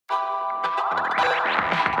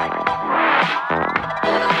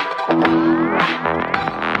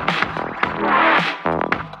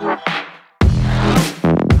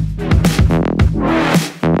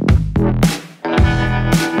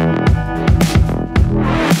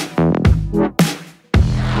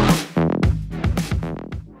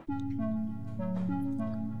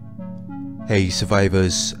Hey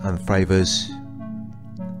survivors and thrivers.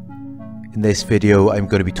 In this video I'm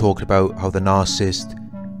going to be talking about how the narcissist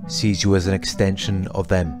sees you as an extension of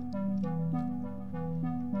them.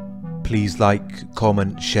 Please like,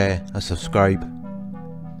 comment, share and subscribe.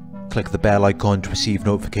 Click the bell icon to receive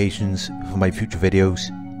notifications for my future videos.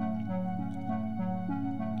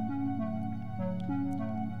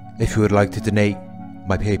 If you would like to donate,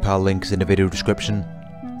 my PayPal link is in the video description.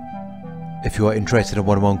 If you are interested in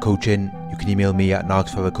one-on-one coaching, you can email me at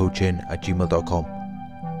narcsurvivorcoaching@gmail.com.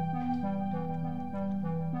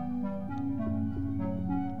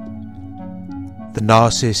 The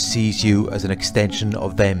narcissist sees you as an extension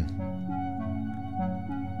of them.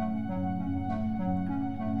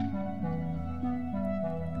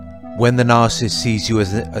 When the narcissist sees you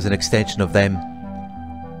as an extension of them,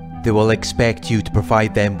 they will expect you to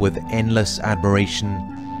provide them with endless admiration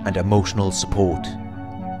and emotional support.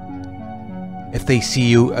 If they see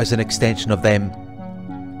you as an extension of them,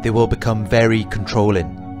 they will become very controlling.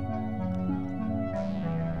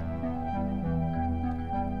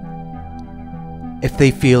 If they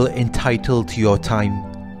feel entitled to your time,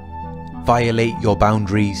 violate your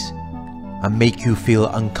boundaries, and make you feel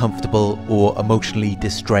uncomfortable or emotionally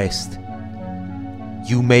distressed,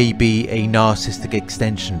 you may be a narcissistic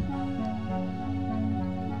extension.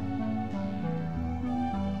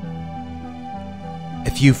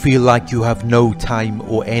 If you feel like you have no time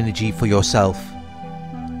or energy for yourself,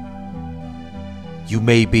 you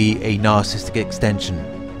may be a narcissistic extension.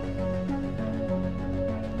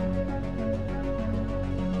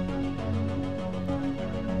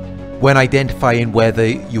 When identifying whether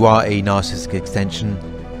you are a narcissistic extension,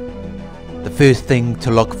 the first thing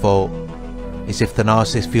to look for is if the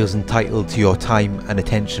narcissist feels entitled to your time and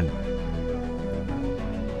attention.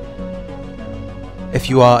 If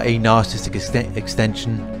you are a narcissistic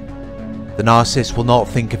extension, the narcissist will not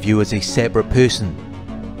think of you as a separate person.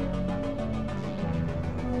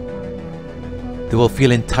 They will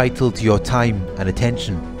feel entitled to your time and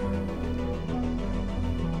attention.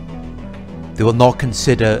 They will not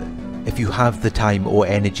consider if you have the time or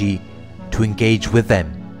energy to engage with them.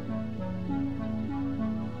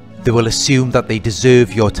 They will assume that they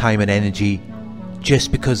deserve your time and energy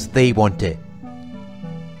just because they want it,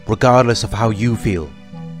 regardless of how you feel,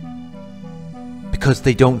 because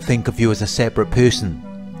they don't think of you as a separate person.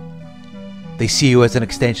 They see you as an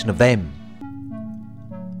extension of them.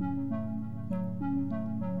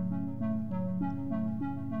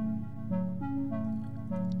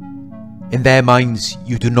 In their minds,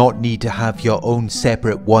 you do not need to have your own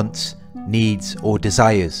separate wants, needs or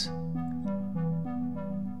desires.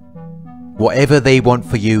 Whatever they want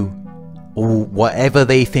for you, or whatever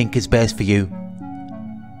they think is best for you,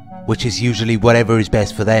 which is usually whatever is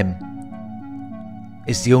best for them,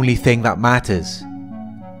 is the only thing that matters.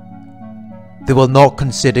 They will not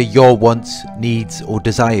consider your wants, needs or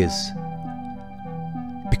desires,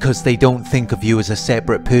 because they don't think of you as a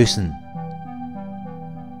separate person.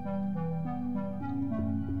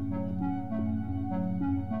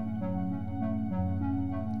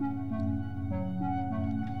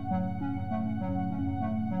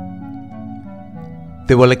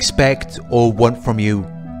 They will expect or want from you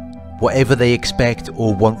whatever they expect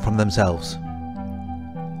or want from themselves.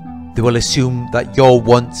 They will assume that your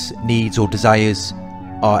wants, needs or desires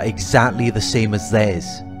are exactly the same as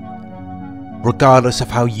theirs, regardless of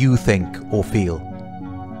how you think or feel.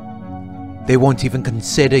 They won't even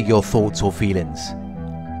consider your thoughts or feelings.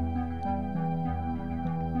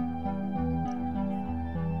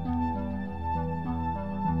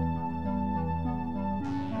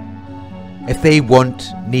 If they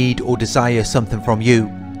want, need or desire something from you,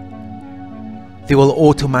 they will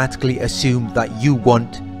automatically assume that you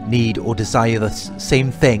want, need or desire the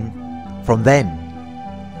same thing from them.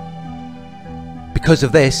 Because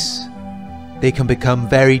of this, they can become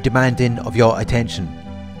very demanding of your attention.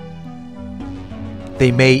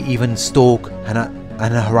 They may even stalk and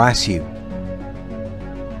harass you.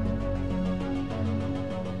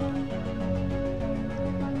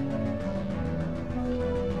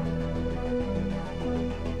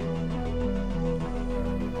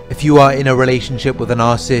 If you are in a relationship with a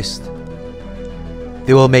narcissist,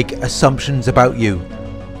 they will make assumptions about you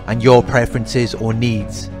and your preferences or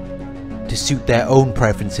needs to suit their own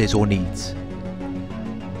preferences or needs.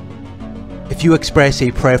 If you express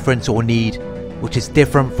a preference or need which is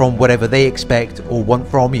different from whatever they expect or want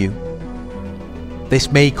from you,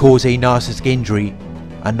 this may cause a narcissistic injury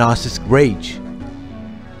and narcissistic rage.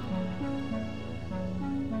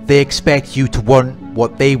 They expect you to want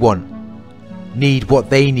what they want, need what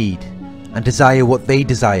they need, and desire what they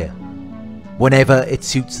desire, whenever it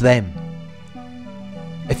suits them.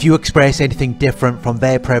 If you express anything different from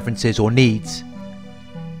their preferences or needs,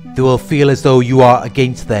 they will feel as though you are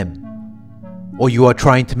against them, or you are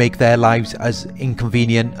trying to make their lives as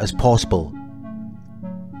inconvenient as possible.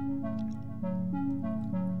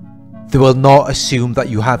 They will not assume that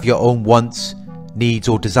you have your own wants, needs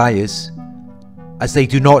or desires, as they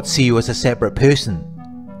do not see you as a separate person.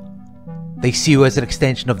 They see you as an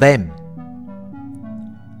extension of them.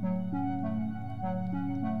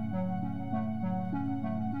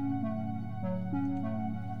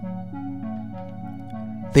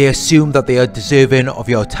 They assume that they are deserving of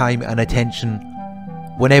your time and attention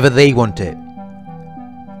whenever they want it,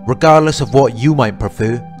 regardless of what you might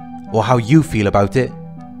prefer or how you feel about it.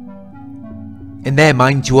 In their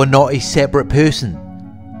minds, you are not a separate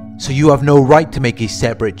person, so you have no right to make a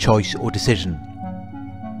separate choice or decision.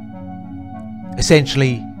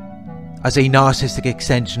 Essentially, as a narcissistic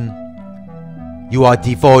extension, you are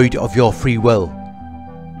devoid of your free will.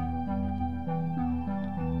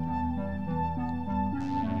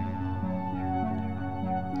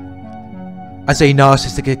 As a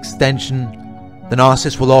narcissistic extension, the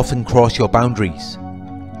narcissist will often cross your boundaries.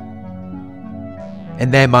 In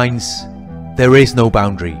their minds, there is no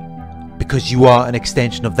boundary, because you are an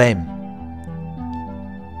extension of them.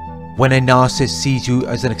 When a narcissist sees you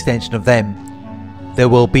as an extension of them, there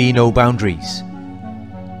will be no boundaries.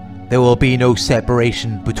 There will be no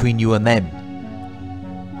separation between you and them.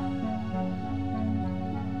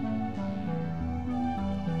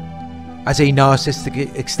 As a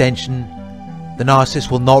narcissistic extension, the narcissist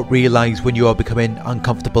will not realize when you are becoming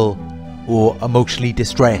uncomfortable or emotionally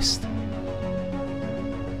distressed.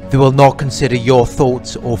 They will not consider your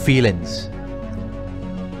thoughts or feelings.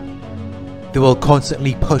 They will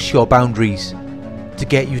constantly push your boundaries to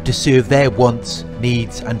get you to serve their wants,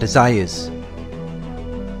 needs and desires.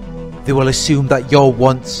 They will assume that your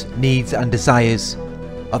wants, needs and desires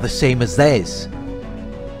are the same as theirs.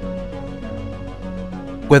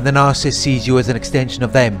 When the narcissist sees you as an extension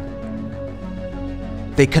of them,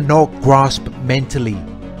 they cannot grasp mentally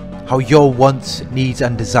how your wants, needs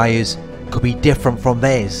and desires could be different from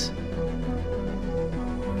theirs.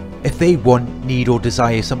 If they want, need or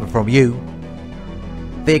desire something from you,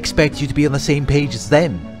 they expect you to be on the same page as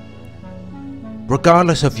them,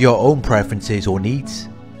 regardless of your own preferences or needs.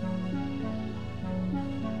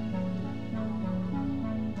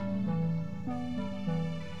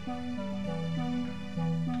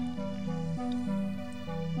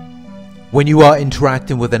 When you are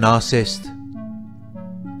interacting with a narcissist,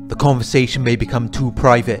 the conversation may become too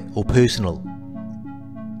private or personal.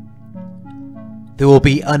 They will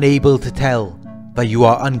be unable to tell that you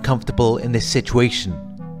are uncomfortable in this situation.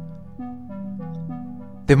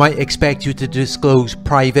 They might expect you to disclose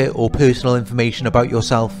private or personal information about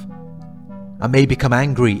yourself, and may become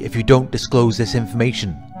angry if you don't disclose this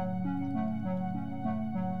information.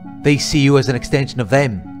 They see you as an extension of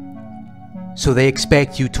them, so they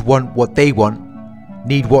expect you to want what they want,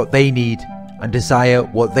 need what they need, and desire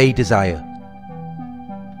what they desire.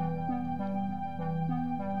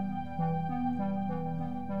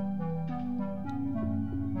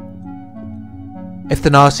 If the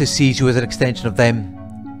narcissist sees you as an extension of them,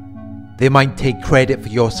 they might take credit for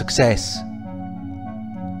your success.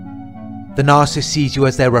 The narcissist sees you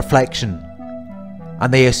as their reflection,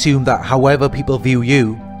 and they assume that however people view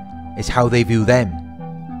you is how they view them.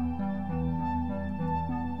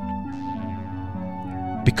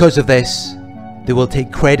 Because of this, they will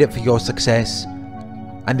take credit for your success,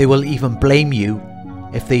 and they will even blame you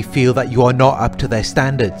if they feel that you are not up to their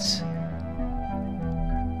standards.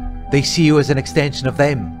 They see you as an extension of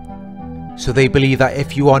them, so they believe that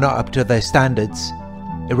if you are not up to their standards,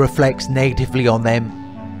 it reflects negatively on them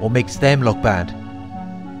or makes them look bad.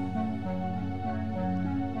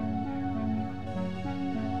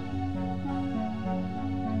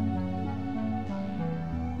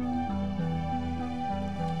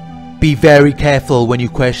 Be very careful when you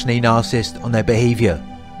question a narcissist on their behaviour.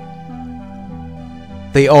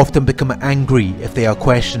 They often become angry if they are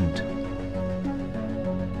questioned.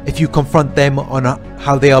 If you confront them on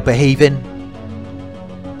how they are behaving,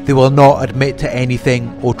 they will not admit to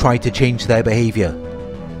anything or try to change their behaviour.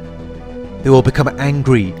 They will become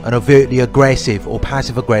angry and overtly aggressive or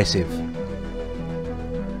passive aggressive.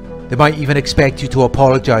 They might even expect you to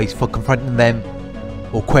apologise for confronting them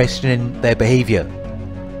or questioning their behaviour.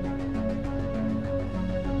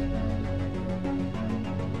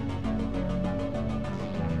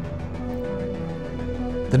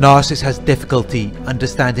 The narcissist has difficulty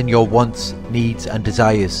understanding your wants, needs and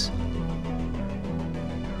desires.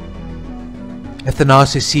 If the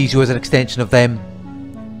narcissist sees you as an extension of them,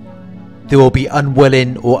 they will be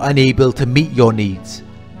unwilling or unable to meet your needs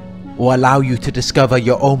or allow you to discover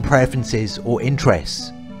your own preferences or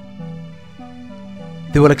interests.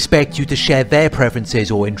 They will expect you to share their preferences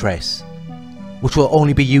or interests, which will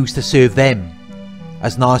only be used to serve them,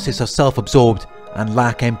 as narcissists are self-absorbed and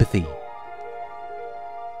lack empathy.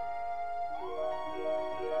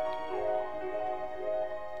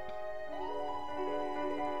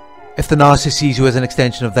 If the narcissist sees you as an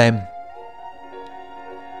extension of them,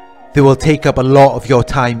 they will take up a lot of your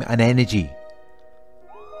time and energy.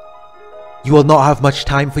 You will not have much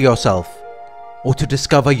time for yourself or to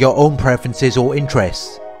discover your own preferences or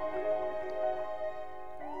interests.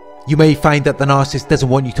 You may find that the narcissist doesn't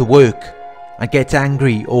want you to work and gets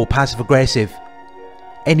angry or passive aggressive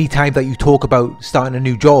anytime that you talk about starting a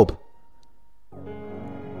new job.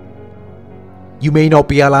 You may not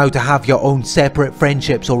be allowed to have your own separate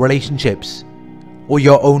friendships or relationships, or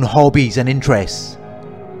your own hobbies and interests.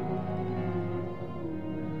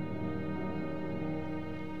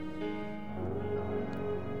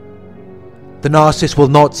 The narcissist will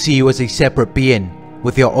not see you as a separate being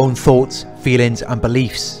with your own thoughts, feelings and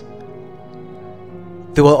beliefs.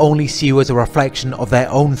 They will only see you as a reflection of their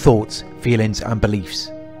own thoughts, feelings and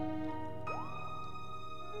beliefs.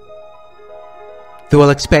 They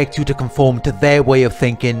will expect you to conform to their way of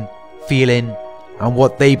thinking, feeling and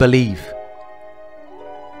what they believe.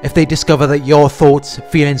 If they discover that your thoughts,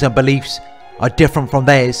 feelings and beliefs are different from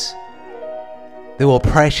theirs, they will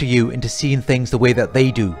pressure you into seeing things the way that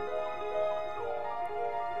they do.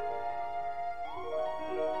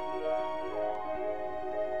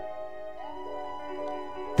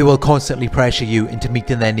 They will constantly pressure you into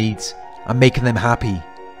meeting their needs and making them happy.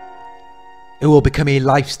 It will become a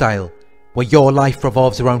lifestyle where your life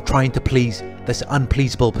revolves around trying to please this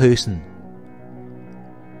unpleasable person.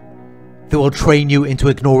 They will train you into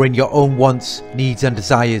ignoring your own wants, needs and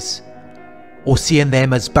desires, or seeing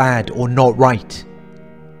them as bad or not right.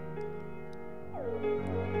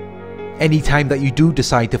 Anytime that you do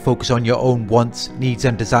decide to focus on your own wants, needs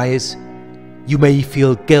and desires, you may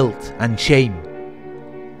feel guilt and shame,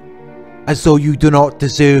 as though you do not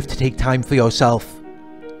deserve to take time for yourself,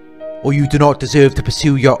 or you do not deserve to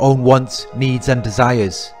pursue your own wants, needs and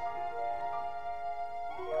desires.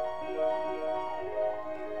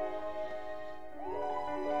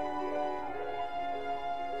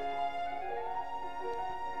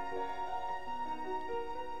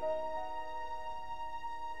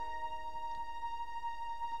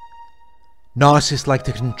 Narcissists like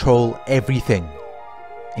to control everything,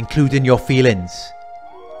 including your feelings.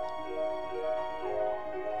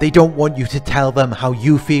 They don't want you to tell them how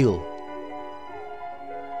you feel.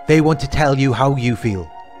 They want to tell you how you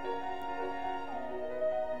feel.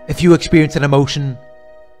 If you experience an emotion,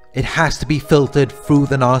 it has to be filtered through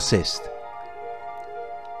the narcissist.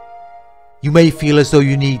 You may feel as though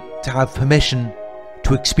you need to have permission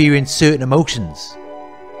to experience certain emotions.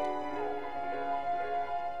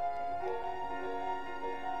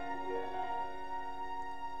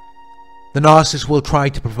 The narcissist will try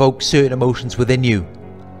to provoke certain emotions within you.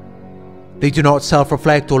 They do not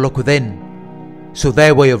self-reflect or look within, so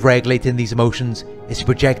their way of regulating these emotions is to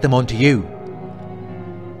project them onto you.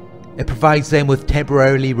 It provides them with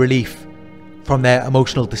temporary relief from their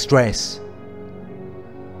emotional distress.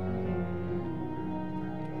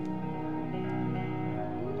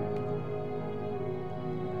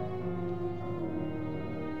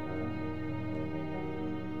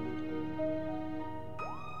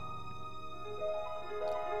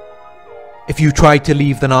 If you try to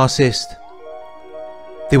leave the narcissist,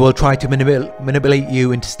 they will try to manipulate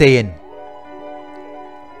you into staying.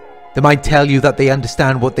 They might tell you that they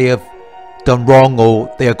understand what they have done wrong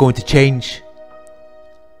or they are going to change.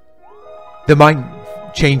 They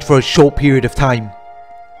might change for a short period of time,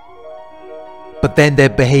 but then their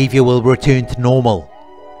behaviour will return to normal.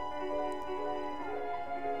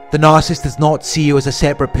 The narcissist does not see you as a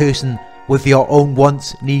separate person with your own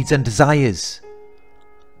wants, needs and desires.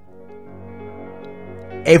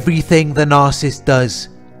 Everything the narcissist does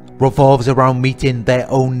revolves around meeting their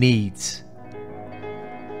own needs.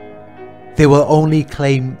 They will only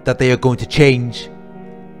claim that they are going to change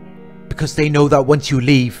because they know that once you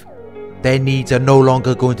leave, their needs are no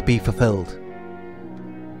longer going to be fulfilled.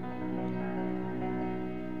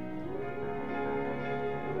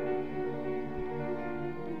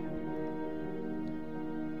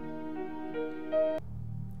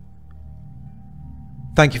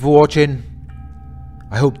 Thank you for watching.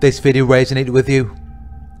 I hope this video resonated with you.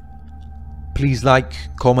 Please like,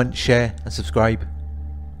 comment, share and subscribe.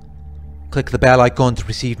 Click the bell icon to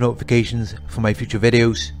receive notifications for my future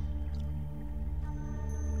videos.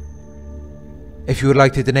 If you would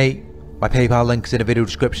like to donate, my PayPal link is in the video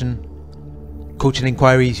description. coaching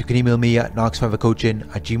inquiries, you can email me at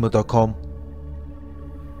narcsurvivorcoaching@gmail.com.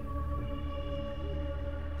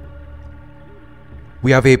 We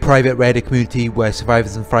have a private Reddit community where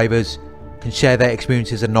survivors and thrivers can share their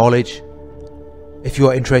experiences and knowledge. If you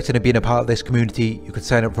are interested in being a part of this community, you can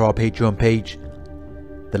sign up for our Patreon page.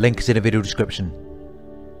 The link is in the video description.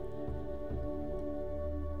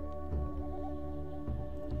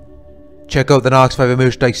 Check out the Narc Survivor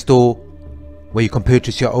merchandise store, where you can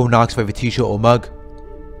purchase your own Narc Survivor t-shirt or mug.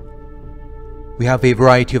 We have a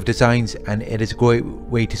variety of designs and it is a great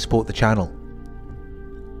way to support the channel.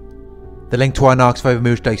 The link to our Narc Survivor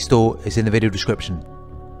merchandise store is in the video description.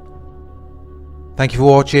 Thank you for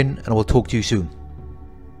watching, and I will talk to you soon.